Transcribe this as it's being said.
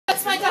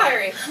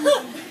diary.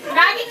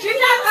 Maggie, you're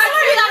not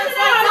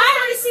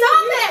diary.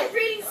 Stop it!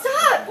 Reading.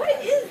 Stop.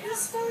 What is this?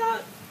 Spell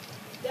out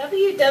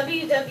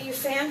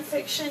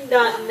www.fanfiction.net.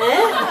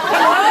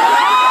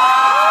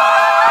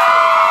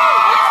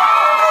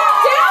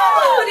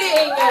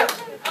 Downloading.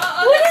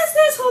 What is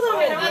this? Hold on.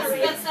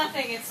 That's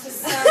nothing. It's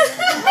just.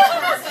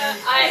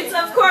 It's,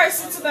 of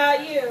course, it's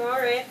about you. All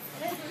right.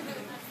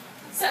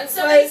 It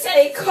was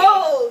a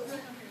cold,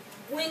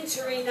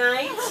 wintry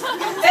night,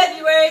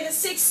 February the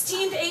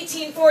 16th,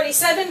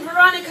 1847.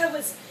 Veronica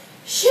was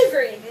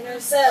shivering in her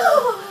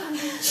cell,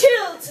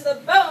 chilled to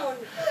the bone,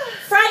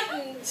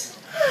 frightened,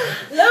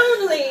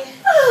 lonely,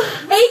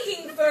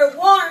 aching for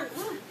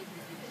warmth,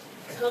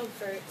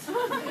 comfort.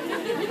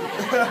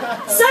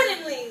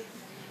 Suddenly,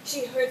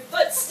 she heard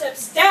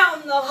footsteps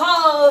down the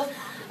hall.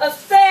 A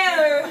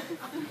fair,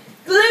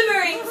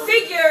 glimmering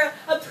figure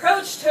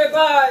approached her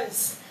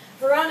bars.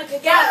 Veronica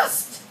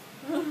gasped.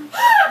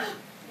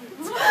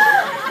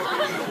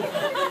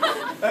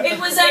 It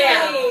was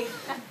Emily,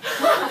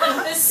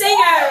 the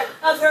singer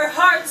of her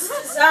heart's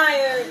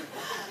desire.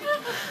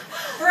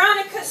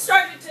 Veronica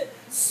started to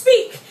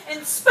speak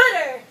and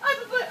sputter.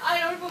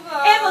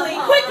 Emily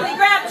quickly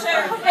grabbed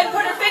her and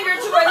put her finger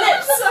to her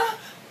lips.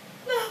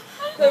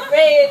 The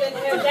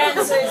raven-haired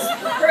dancers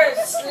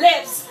pursed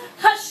lips,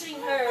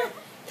 hushing her,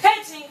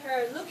 petting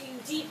her, looking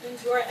deep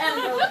into her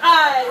emerald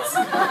eyes.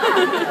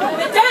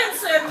 The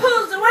dancer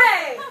pulled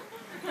away.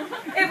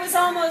 It was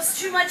almost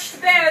too much to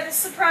bear, this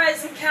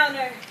surprise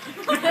encounter.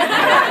 The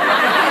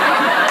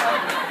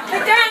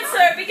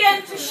dancer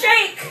began to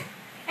shake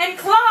and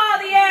claw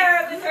the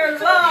air with her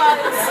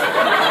claws.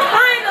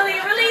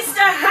 Finally released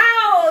a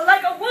howl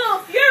like a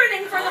wolf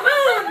yearning for the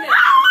moon.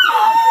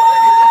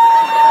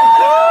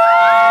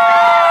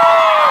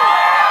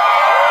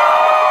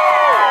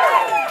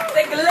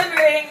 The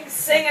glimmering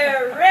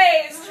singer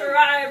raised her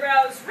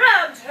eyebrows,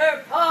 rubbed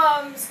her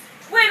palms,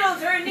 twiddled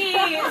her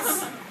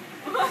knees,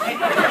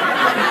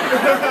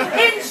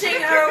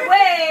 inching her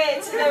way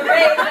to the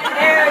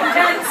raven-haired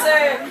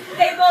dancer.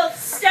 They both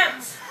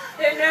stepped,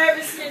 their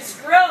nervousness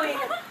growing,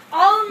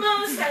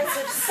 almost as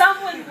if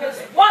someone was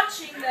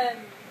watching them.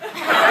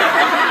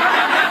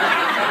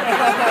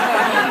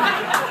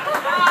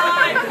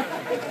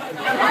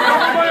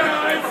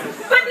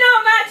 But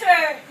no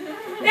matter,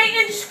 they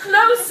inched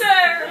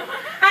closer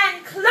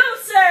and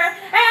closer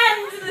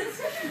and...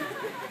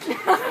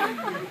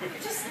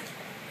 Just...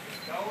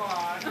 Go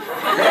on.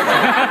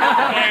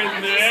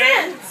 And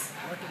then...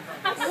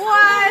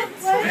 What?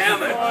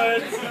 Damn it.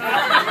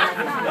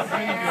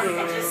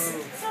 Just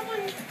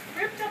someone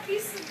ripped a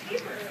piece of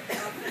paper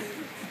off and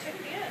took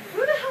it in.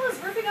 Who the hell is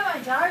ripping out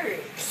my diary?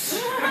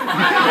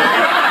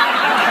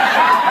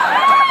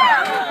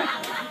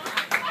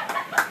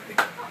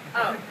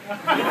 Oh.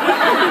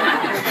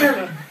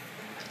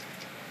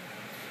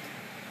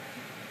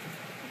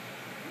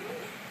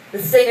 The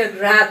singer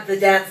grabbed the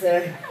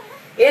dancer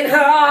in her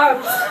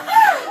arms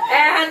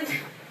and...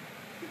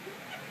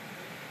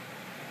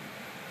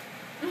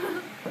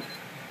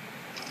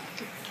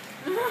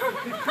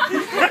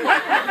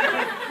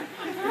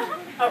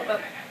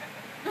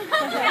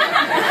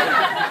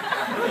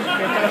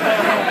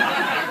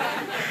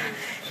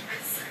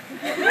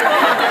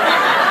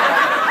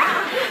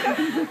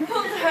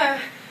 Pulled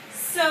her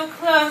so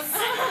close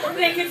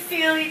they could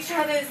feel each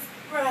other's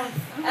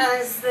breath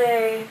as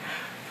they...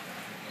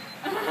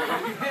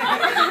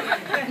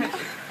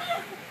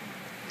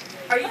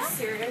 Are you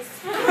serious?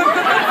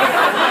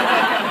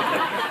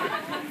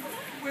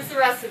 Where's the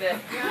rest of it?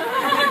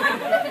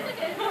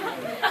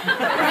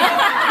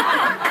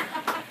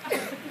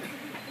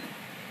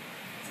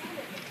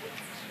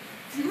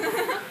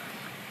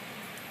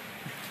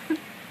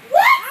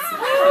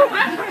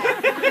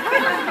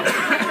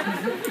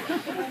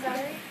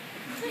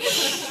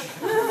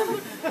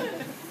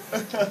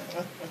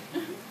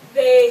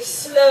 They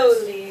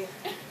slowly,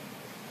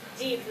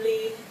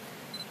 deeply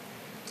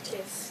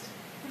kissed.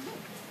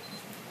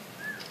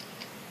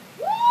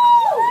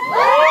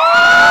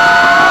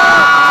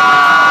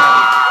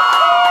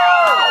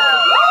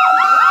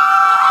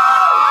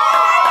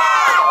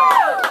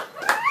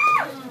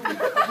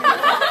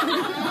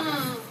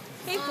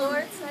 Hey,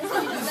 Florence. Nice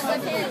to meet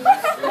you.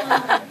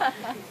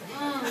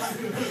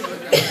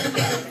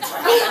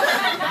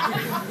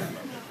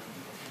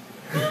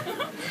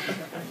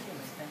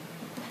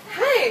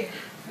 Hey!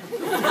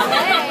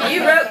 You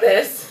wrote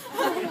this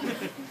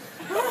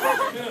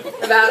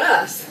about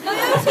us.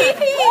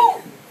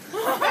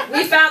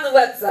 We found the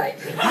website.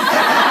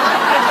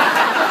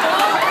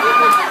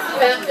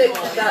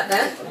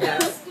 FanFic.net?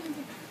 Yes.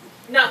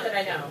 Not that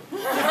I know.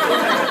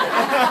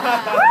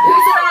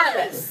 Who's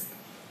anonymous?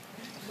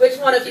 Which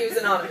one of you is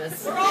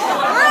anonymous? We're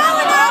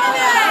all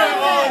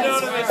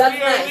anonymous. That's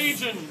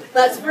nice.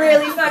 That's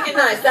really fucking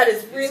nice. That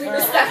is really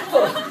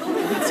respectful.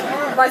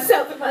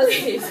 Myself and my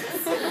ladies.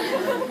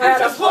 I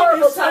had a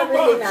horrible time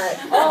reading that.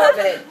 All of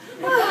it.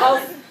 All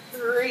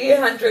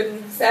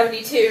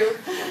 372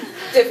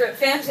 different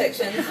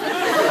fanfictions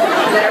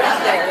that are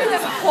out there.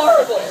 It's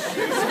horrible.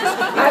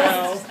 I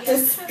was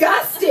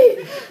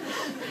disgusted.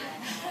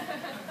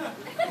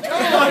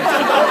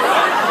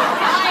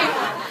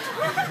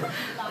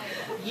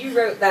 you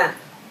wrote that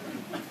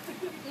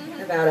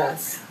about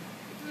us.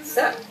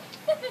 So,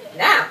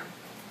 now,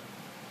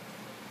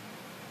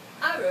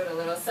 I wrote a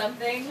little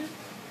something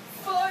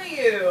for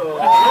you.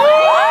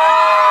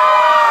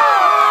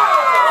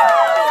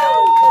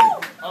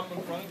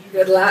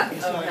 good luck.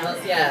 Oh,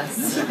 hells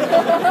yes.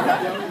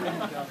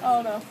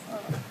 Oh no.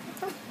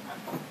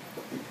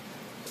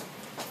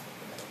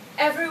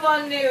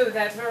 Everyone knew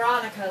that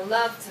Veronica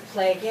loved to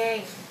play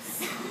games.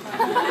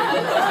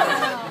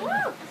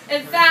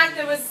 In fact,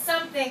 there was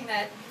something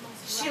that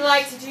she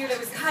liked to do that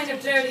was kind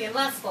of dirty and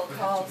lustful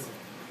called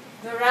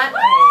the rat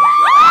game.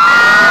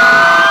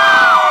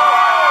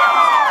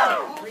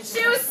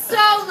 She was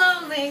so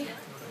lonely,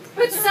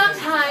 but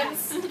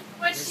sometimes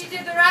when she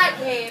did the rat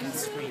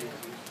games,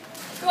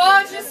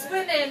 gorgeous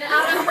women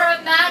out of her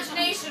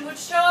imagination would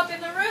show up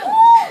in the room.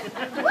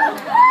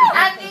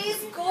 And these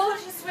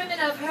gorgeous women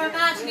of her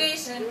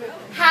imagination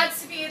had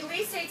to be at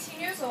least 18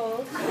 years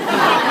old.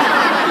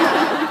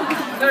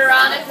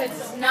 Veronica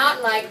does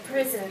not like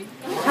prison.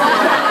 And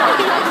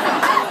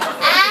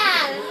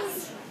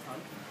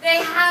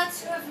they had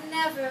to have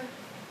never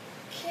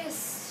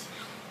kissed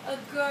a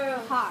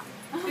girl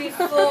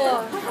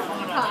before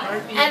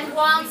and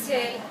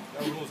wanted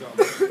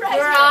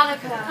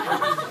Veronica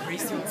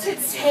to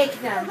take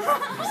them. The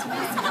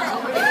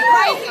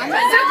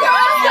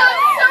girls got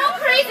so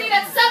crazy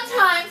that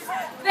sometimes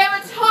they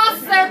would toss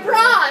their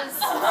bras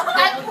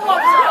at poor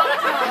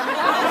Veronica.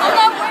 I'm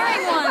not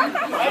wearing one.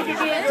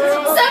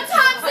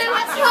 Sometimes they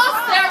would toss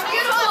their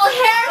beautiful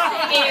hair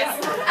thingies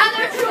and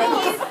their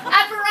jewels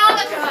at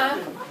Veronica.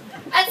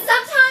 And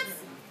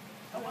sometimes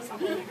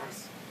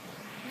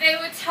they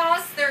would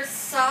toss their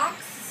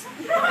socks,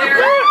 their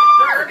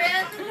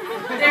bourbon,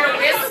 their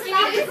whiskey,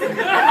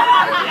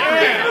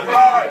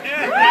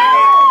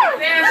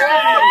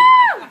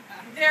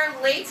 their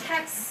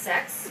latex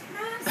sex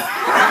masks,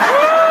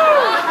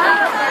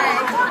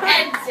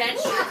 and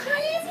denture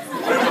cream.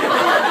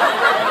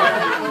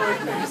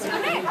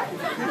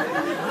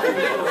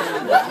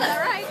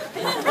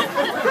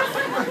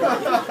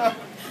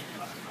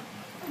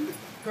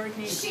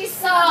 She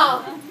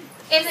saw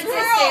in the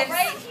distance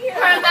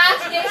her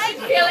imagination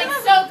feeling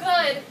so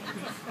good.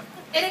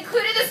 It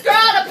included this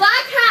girl in a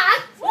black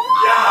hat. To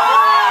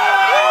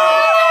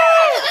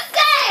the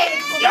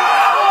stage! Oh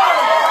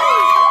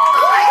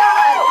my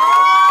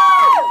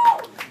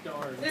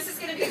God! This is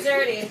going to be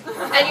dirty,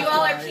 and you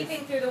all are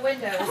peeping through the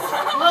windows.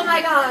 Oh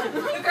my God!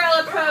 The girl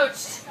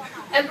approached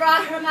and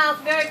brought her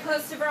mouth very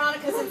close to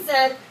Veronica's and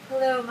said,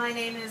 "Hello, my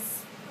name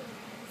is..."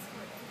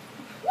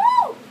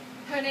 Woo!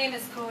 Her name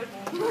is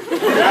Courtney.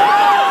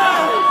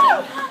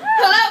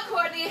 Hello,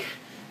 Courtney.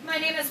 My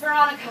name is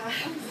Veronica.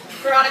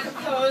 Veronica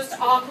posed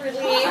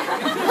awkwardly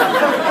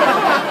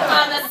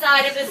on the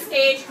side of the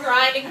stage,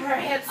 grinding her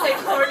hips at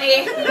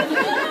Courtney.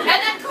 And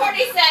then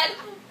Courtney said,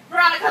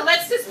 "Veronica,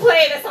 let's just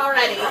play this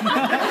already."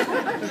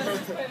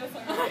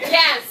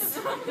 Yes.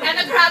 And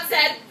the crowd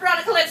said,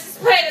 "Veronica, let's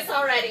just play this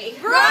already."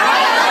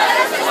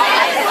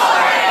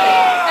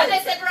 And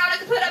they said,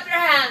 "Veronica, put up your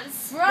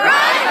hands." Veronica,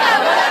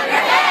 put up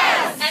your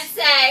hands. And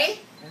say,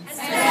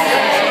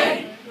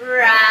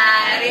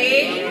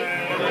 "Ratty,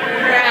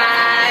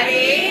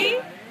 ratty,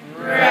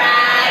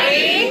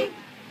 ratty."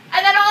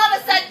 And then all of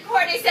a sudden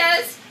Courtney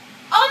says,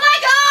 "Oh my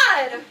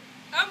God!"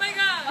 Oh my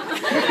God.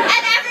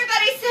 And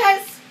everybody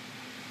says,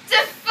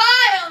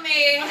 "Defile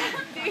me!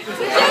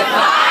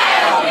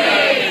 Defile me!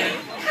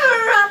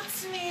 Corrupt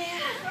me!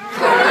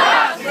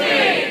 Corrupt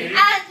me!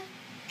 And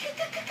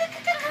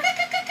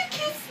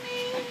kiss me!"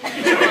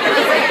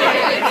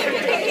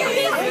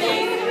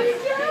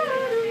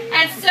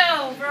 And so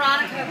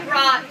Veronica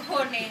brought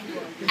Courtney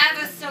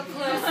ever so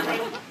closely,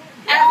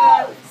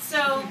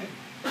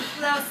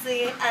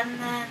 and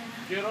then...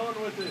 Get on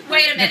with it.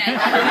 Wait a minute.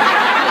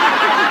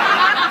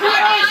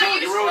 Courtney, are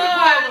you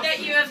sure that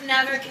you have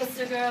never kissed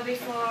a girl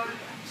before?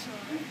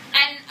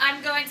 And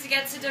I'm going to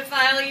get to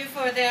defile you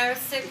for their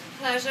sick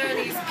pleasure,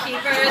 these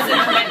peepers in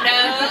the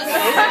windows.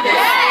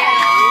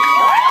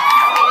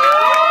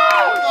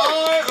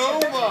 Oh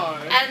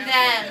my. And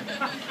then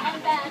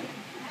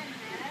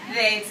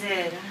they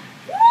did.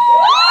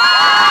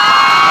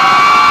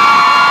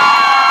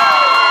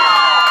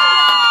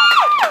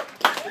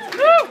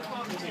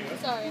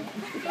 Sorry.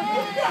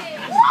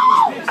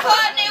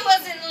 Courtney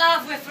was in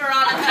love with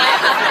Veronica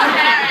and her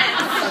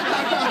parents.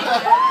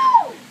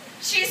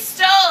 She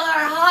stole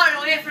her heart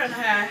away from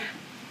her.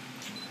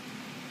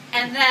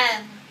 And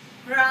then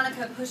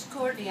Veronica pushed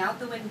Courtney out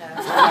the window and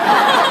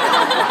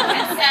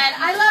said,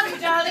 "I love you,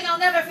 darling. I'll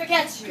never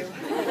forget you.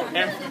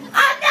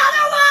 I